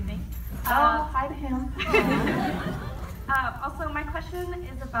you for everything. Hi to him. Also, my question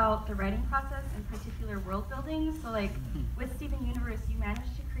is about the writing process, in particular world building. So like, with Steven Universe, you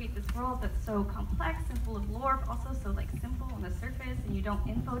managed to create this world that's so complex and full of lore, but also so like simple on the surface, and you don't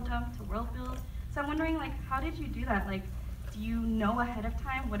info dump to world build. So I'm wondering, like, how did you do that? Like, do you know ahead of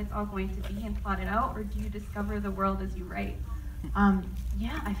time what it's all going to be and plot it out, or do you discover the world as you write?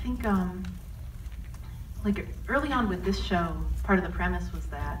 Yeah, I think like early on with this show, part of the premise was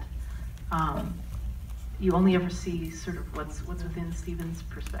that you only ever see sort of what's within Steven's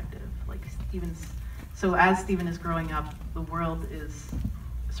perspective. Like so as Steven is growing up, the world is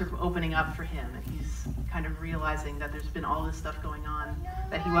sort of opening up for him, and he's kind of realizing that there's been all this stuff going on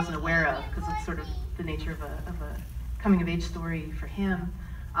that he wasn't aware of, because it's sort of the nature of a coming-of-age story for him.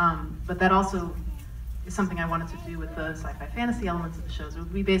 But that also is something I wanted to do with the sci-fi fantasy elements of the shows.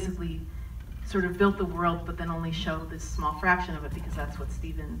 We basically sort of built the world, but then only showed this small fraction of it, because that's what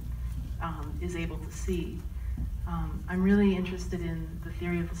Steven is able to see. I'm really interested in the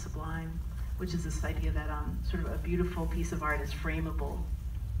theory of the sublime, which is this idea that sort of a beautiful piece of art is frameable.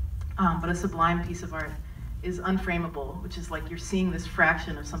 but a sublime piece of art is unframeable, which is like you're seeing this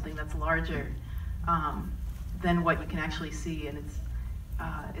fraction of something that's larger than what you can actually see, and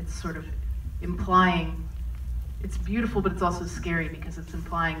it's sort of implying, it's beautiful, but it's also scary because it's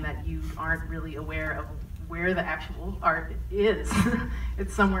implying that you aren't really aware of where the actual art is.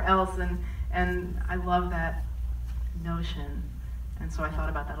 It's somewhere else, and I love that notion. And so I thought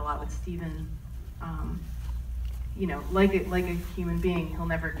about that a lot with Stephen. You know, like a human being, he'll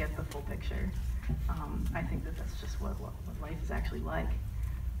never get the full picture. I think that that's just what life is actually like.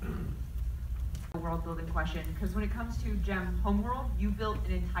 World building question, because when it comes to Gem Homeworld, you built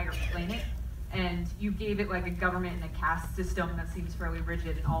an entire planet and you gave it like a government and a caste system that seems fairly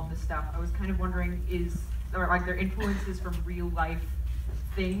rigid and all of this stuff. I was kind of wondering, are like there influences from real life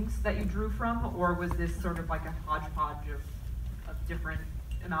things that you drew from, or was this sort of like a hodgepodge of different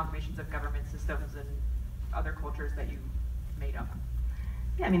amalgamations of government systems and other cultures that you made up?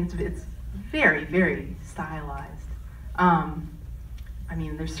 Yeah, I mean, it's very, very stylized. I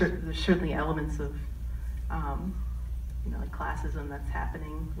mean, there's certainly elements of, you know, like classism that's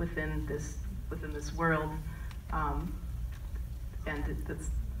happening within this world, and that's,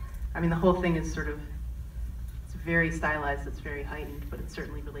 I mean, the whole thing is sort of, it's very stylized, it's very heightened, but it's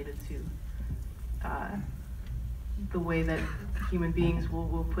certainly related to the way that human beings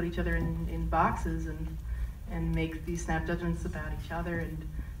will put each other in boxes and make these snap judgments about each other and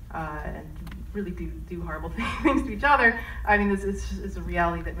really do horrible things to each other. I mean, it's a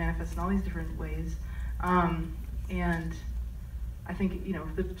reality that manifests in all these different ways. And I think, you know,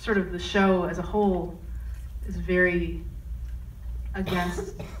 the show as a whole is very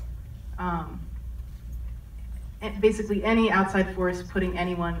against basically any outside force putting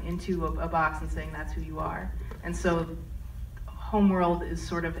anyone into a box and saying that's who you are. And so Homeworld is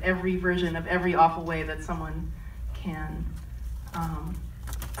sort of every version of every awful way that someone can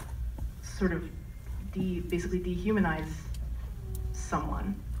sort of basically dehumanize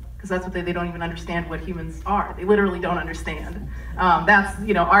someone, because that's what they don't even understand what humans are. They literally don't understand. That's,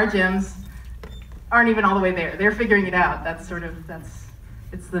 you know, our gems aren't even all the way there. They're figuring it out.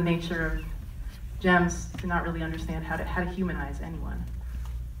 It's the nature of gems to not really understand how to humanize anyone.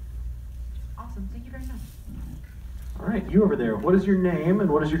 Awesome, thank you very much. All right, you over there, what is your name and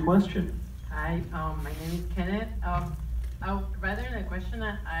what is your question? Hi, my name is Kenneth. Rather than a question,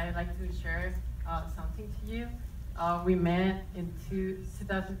 I'd like to share something to you. We met in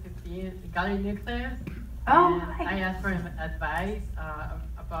 2015 at Gallery Nucleus, and I asked for advice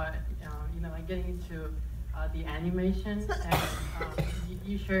about you know, like getting into the animation, and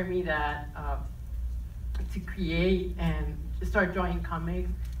you shared me that to create and start drawing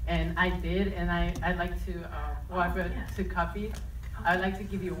comics, and I did, and I'd like to I brought 2 copies. I'd like to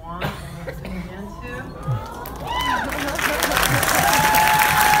give you one and two.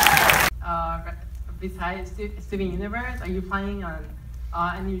 Besides Steven Universe, are you planning on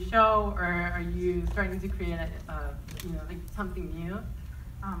a new show, or are you starting to create you know, like something new?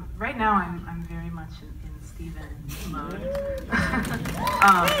 Right now, I'm very much in Steven mode.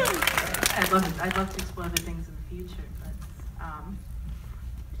 I'd love to explore other things in the future, but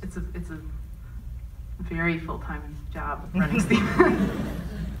it's a very full-time job running Steven.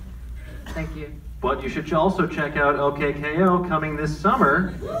 Thank you. But you should also check out LKKO coming this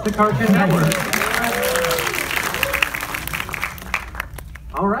summer to Cartoon Network.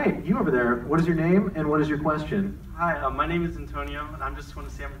 All right, you over there, what is your name and what is your question? Hi, my name is Antonio, and I just want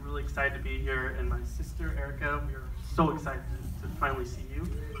to say I'm really excited to be here, and my sister Erica, we are so excited to finally see you.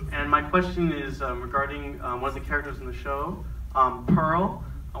 And my question is regarding one of the characters in the show, Pearl.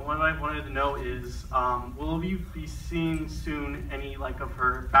 What I wanted to know is, will you be seeing soon any like of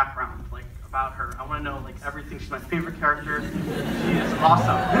her background, like about her? I want to know like everything. She's my favorite character. She is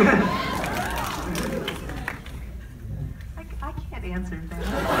awesome. I can't answer that.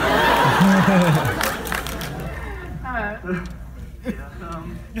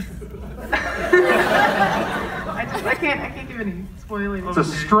 I can't give any spoilers. It's a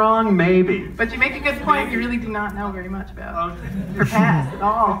strong maybe. But you make a good point. You really do not know very much about her past at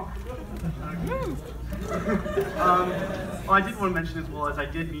all. Well, I did want to mention as well as I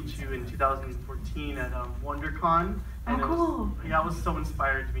did meet you in 2014 at WonderCon. And cool. I was so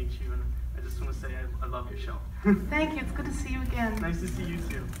inspired to meet you, and I just want to say I love your show. Thank you. It's good to see you again. Nice to see you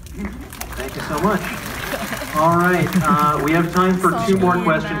too. Thank you so much. All right, we have time for 2 more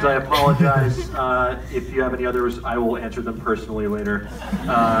questions. I apologize. If you have any others, I will answer them personally later.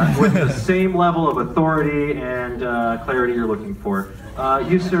 With the same level of authority and clarity you're looking for.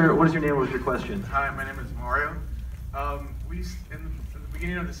 You, sir, what is your name? What was your question? Hi, my name is Mario. In the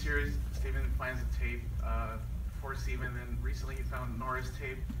beginning of the series, Steven finds a tape for Steven, and recently he found Nora's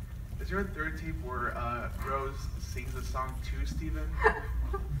tape. is there a third tape where Rose sings a song to Steven?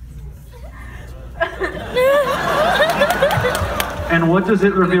 And what does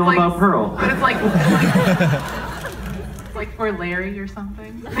it reveal about Pearl? But it's like for Larry or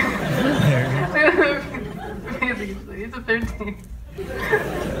something. It's a third tape.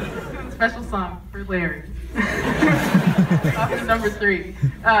 Special song for Larry. Option number 3.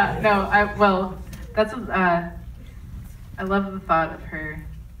 I love the thought of her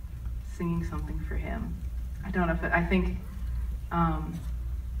singing something for him. I don't know if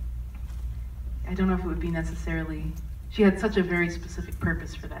it would be necessarily. She had such a very specific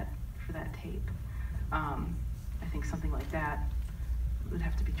purpose for that tape. I think something like that would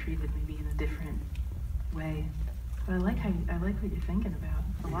have to be treated maybe in a different way. But I like what you're thinking about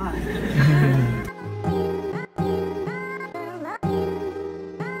a lot.